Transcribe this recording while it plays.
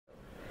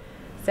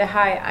So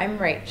hi, I'm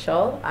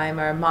Rachel. I'm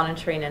our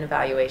Monitoring and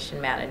Evaluation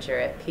Manager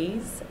at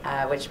PEAS,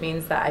 which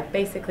means that I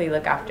basically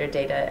look after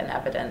data and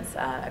evidence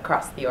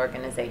across the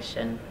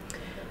organization.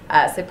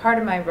 So part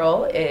of my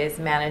role is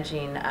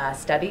managing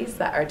studies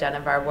that are done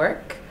of our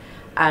work,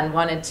 and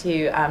wanted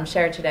to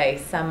share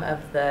today some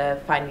of the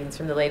findings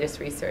from the latest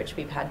research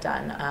we've had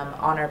done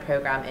on our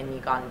program in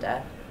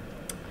Uganda.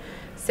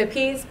 So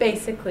PEAS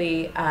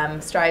basically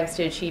strives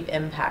to achieve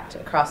impact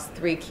across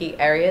three key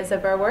areas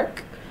of our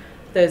work.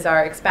 Those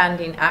are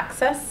expanding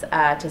access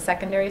to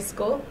secondary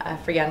school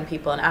for young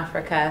people in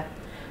Africa,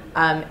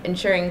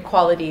 ensuring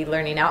quality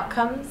learning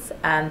outcomes,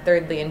 and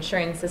thirdly,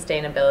 ensuring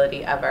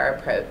sustainability of our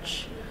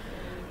approach.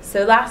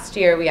 So last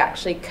year we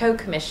actually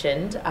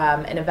co-commissioned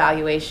an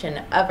evaluation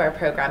of our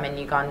program in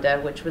Uganda,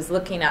 which was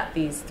looking at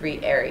these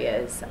three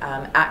areas,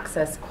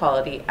 access,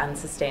 quality, and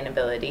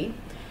sustainability.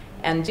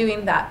 And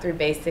doing that through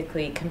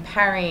basically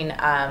comparing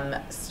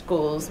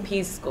schools,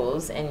 PEAS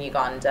schools in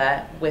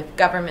Uganda with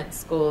government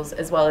schools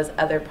as well as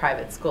other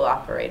private school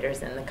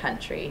operators in the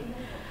country.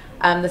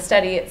 The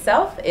study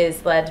itself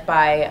is led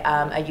by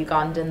a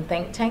Ugandan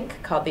think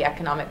tank called the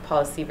Economic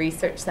Policy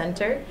Research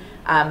Center,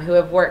 who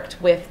have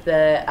worked with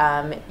the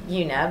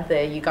UNEB,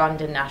 the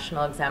Ugandan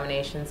National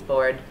Examinations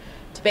Board,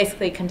 to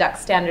basically conduct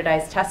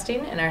standardized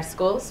testing in our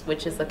schools,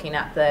 which is looking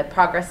at the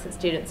progress that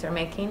students are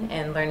making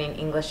in learning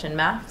English and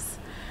maths.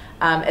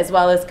 As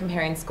well as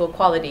comparing school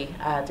quality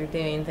through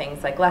doing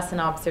things like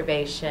lesson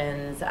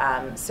observations,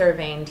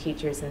 surveying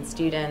teachers and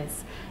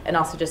students, and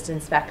also just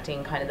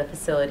inspecting kind of the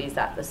facilities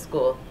at the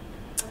school.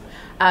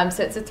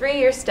 So it's a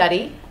 3-year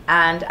study,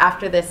 and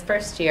after this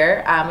first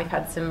year, we've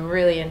had some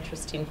really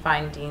interesting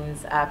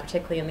findings,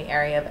 particularly in the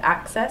area of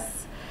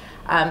access.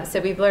 So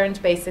we've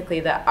learned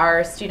basically that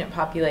our student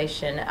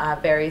population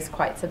varies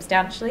quite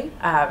substantially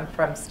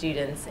from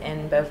students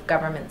in both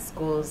government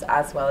schools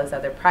as well as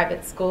other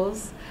private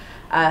schools.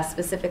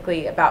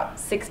 Specifically, about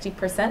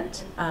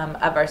 60%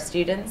 of our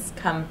students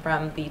come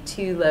from the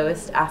 2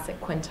 lowest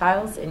asset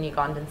quintiles in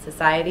Ugandan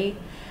society,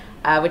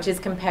 which is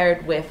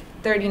compared with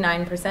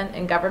 39%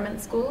 in government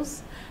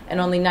schools and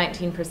only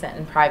 19%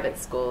 in private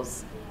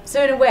schools.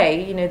 So in a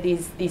way, you know,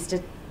 these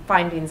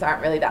findings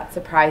aren't really that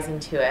surprising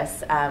to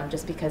us,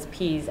 just because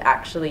PEAS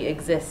actually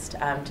exist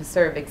to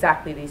serve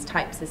exactly these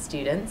types of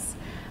students.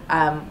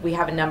 We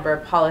have a number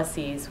of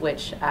policies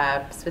which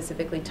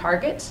specifically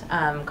target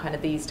kind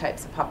of these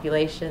types of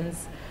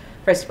populations.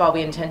 First of all,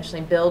 we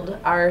intentionally build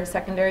our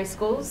secondary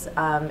schools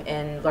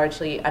in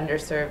largely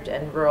underserved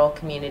and rural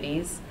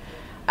communities.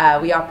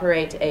 We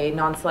operate a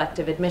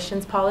non-selective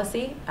admissions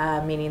policy,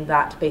 meaning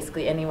that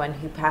basically anyone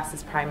who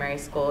passes primary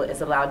school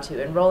is allowed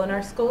to enroll in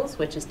our schools,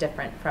 which is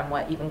different from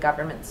what even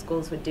government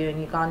schools would do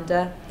in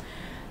Uganda.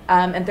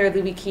 And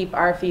thirdly, we keep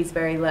our fees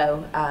very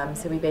low,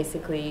 so we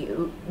basically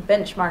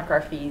benchmark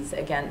our fees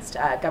against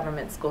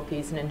government school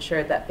fees and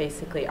ensure that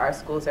basically our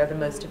schools are the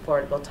most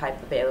affordable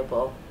type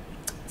available.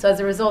 So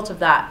as a result of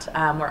that,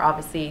 we're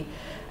obviously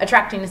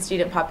attracting a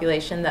student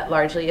population that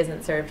largely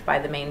isn't served by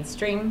the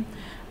mainstream,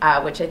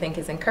 which I think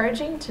is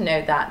encouraging to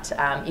know that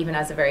even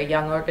as a very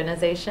young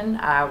organization,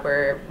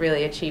 we're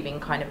really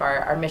achieving kind of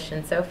our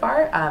mission so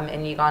far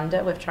in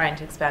Uganda with trying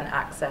to expand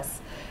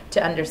access to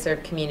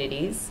underserved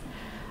communities.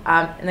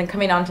 And then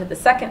coming on to the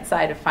second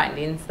side of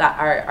findings that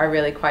are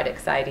really quite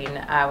exciting,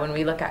 when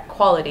we look at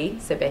quality,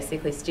 so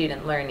basically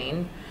student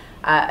learning,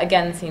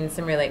 again seeing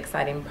some really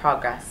exciting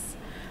progress.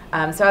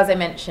 So as I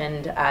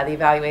mentioned, the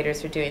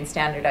evaluators are doing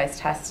standardized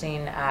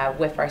testing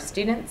with our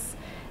students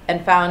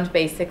and found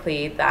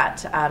basically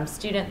that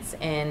students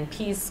in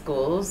PEAS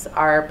schools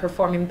are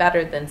performing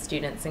better than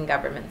students in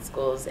government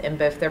schools in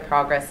both their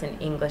progress in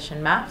English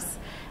and maths,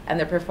 and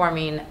they're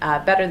performing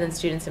better than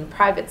students in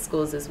private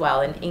schools as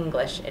well in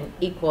English and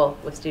equal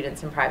with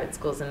students in private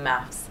schools in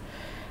maths.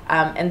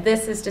 And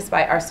this is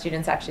despite our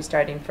students actually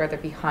starting further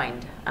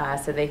behind.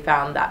 So they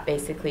found that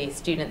basically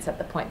students at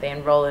the point they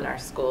enroll in our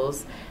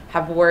schools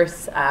have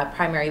worse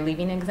primary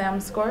leaving exam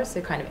scores,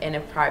 so kind of in a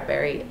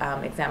primary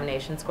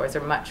examination scores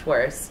are much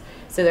worse.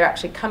 So they're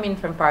actually coming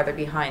from farther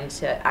behind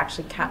to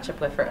actually catch up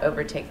with or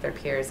overtake their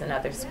peers in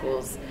other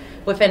schools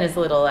within as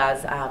little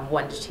as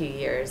 1 to 2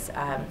 years.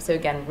 So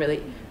again,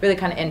 really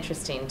kind of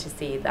interesting to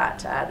see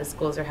that the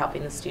schools are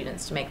helping the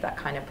students to make that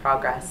kind of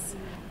progress.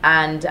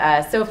 And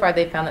so far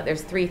they found that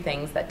there's 3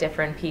 things that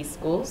differ in PEAS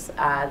schools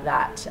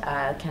that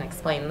can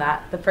explain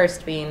that. The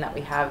first being that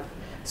we have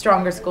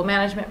stronger school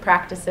management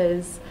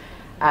practices.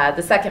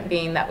 The second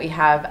being that we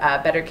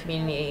have better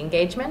community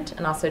engagement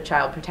and also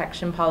child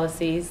protection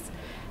policies.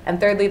 And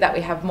thirdly, that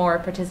we have more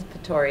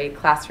participatory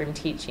classroom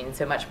teaching,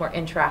 so much more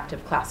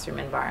interactive classroom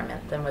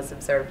environment than was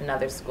observed in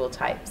other school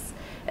types.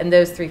 And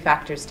those 3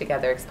 factors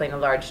together explain a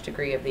large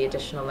degree of the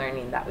additional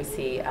learning that we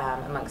see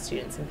among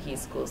students in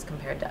PEAS schools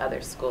compared to other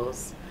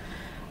schools.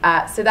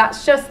 So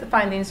that's just the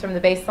findings from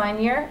the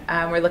baseline year.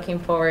 We're looking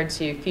forward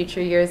to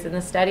future years in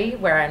the study,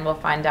 wherein we'll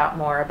find out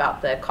more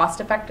about the cost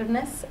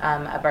effectiveness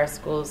of our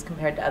schools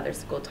compared to other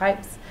school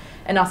types,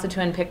 and also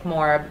to unpick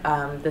more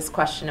this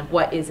question of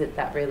what is it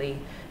that really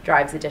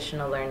drives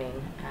additional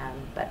learning.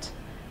 But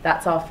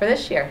that's all for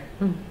this year.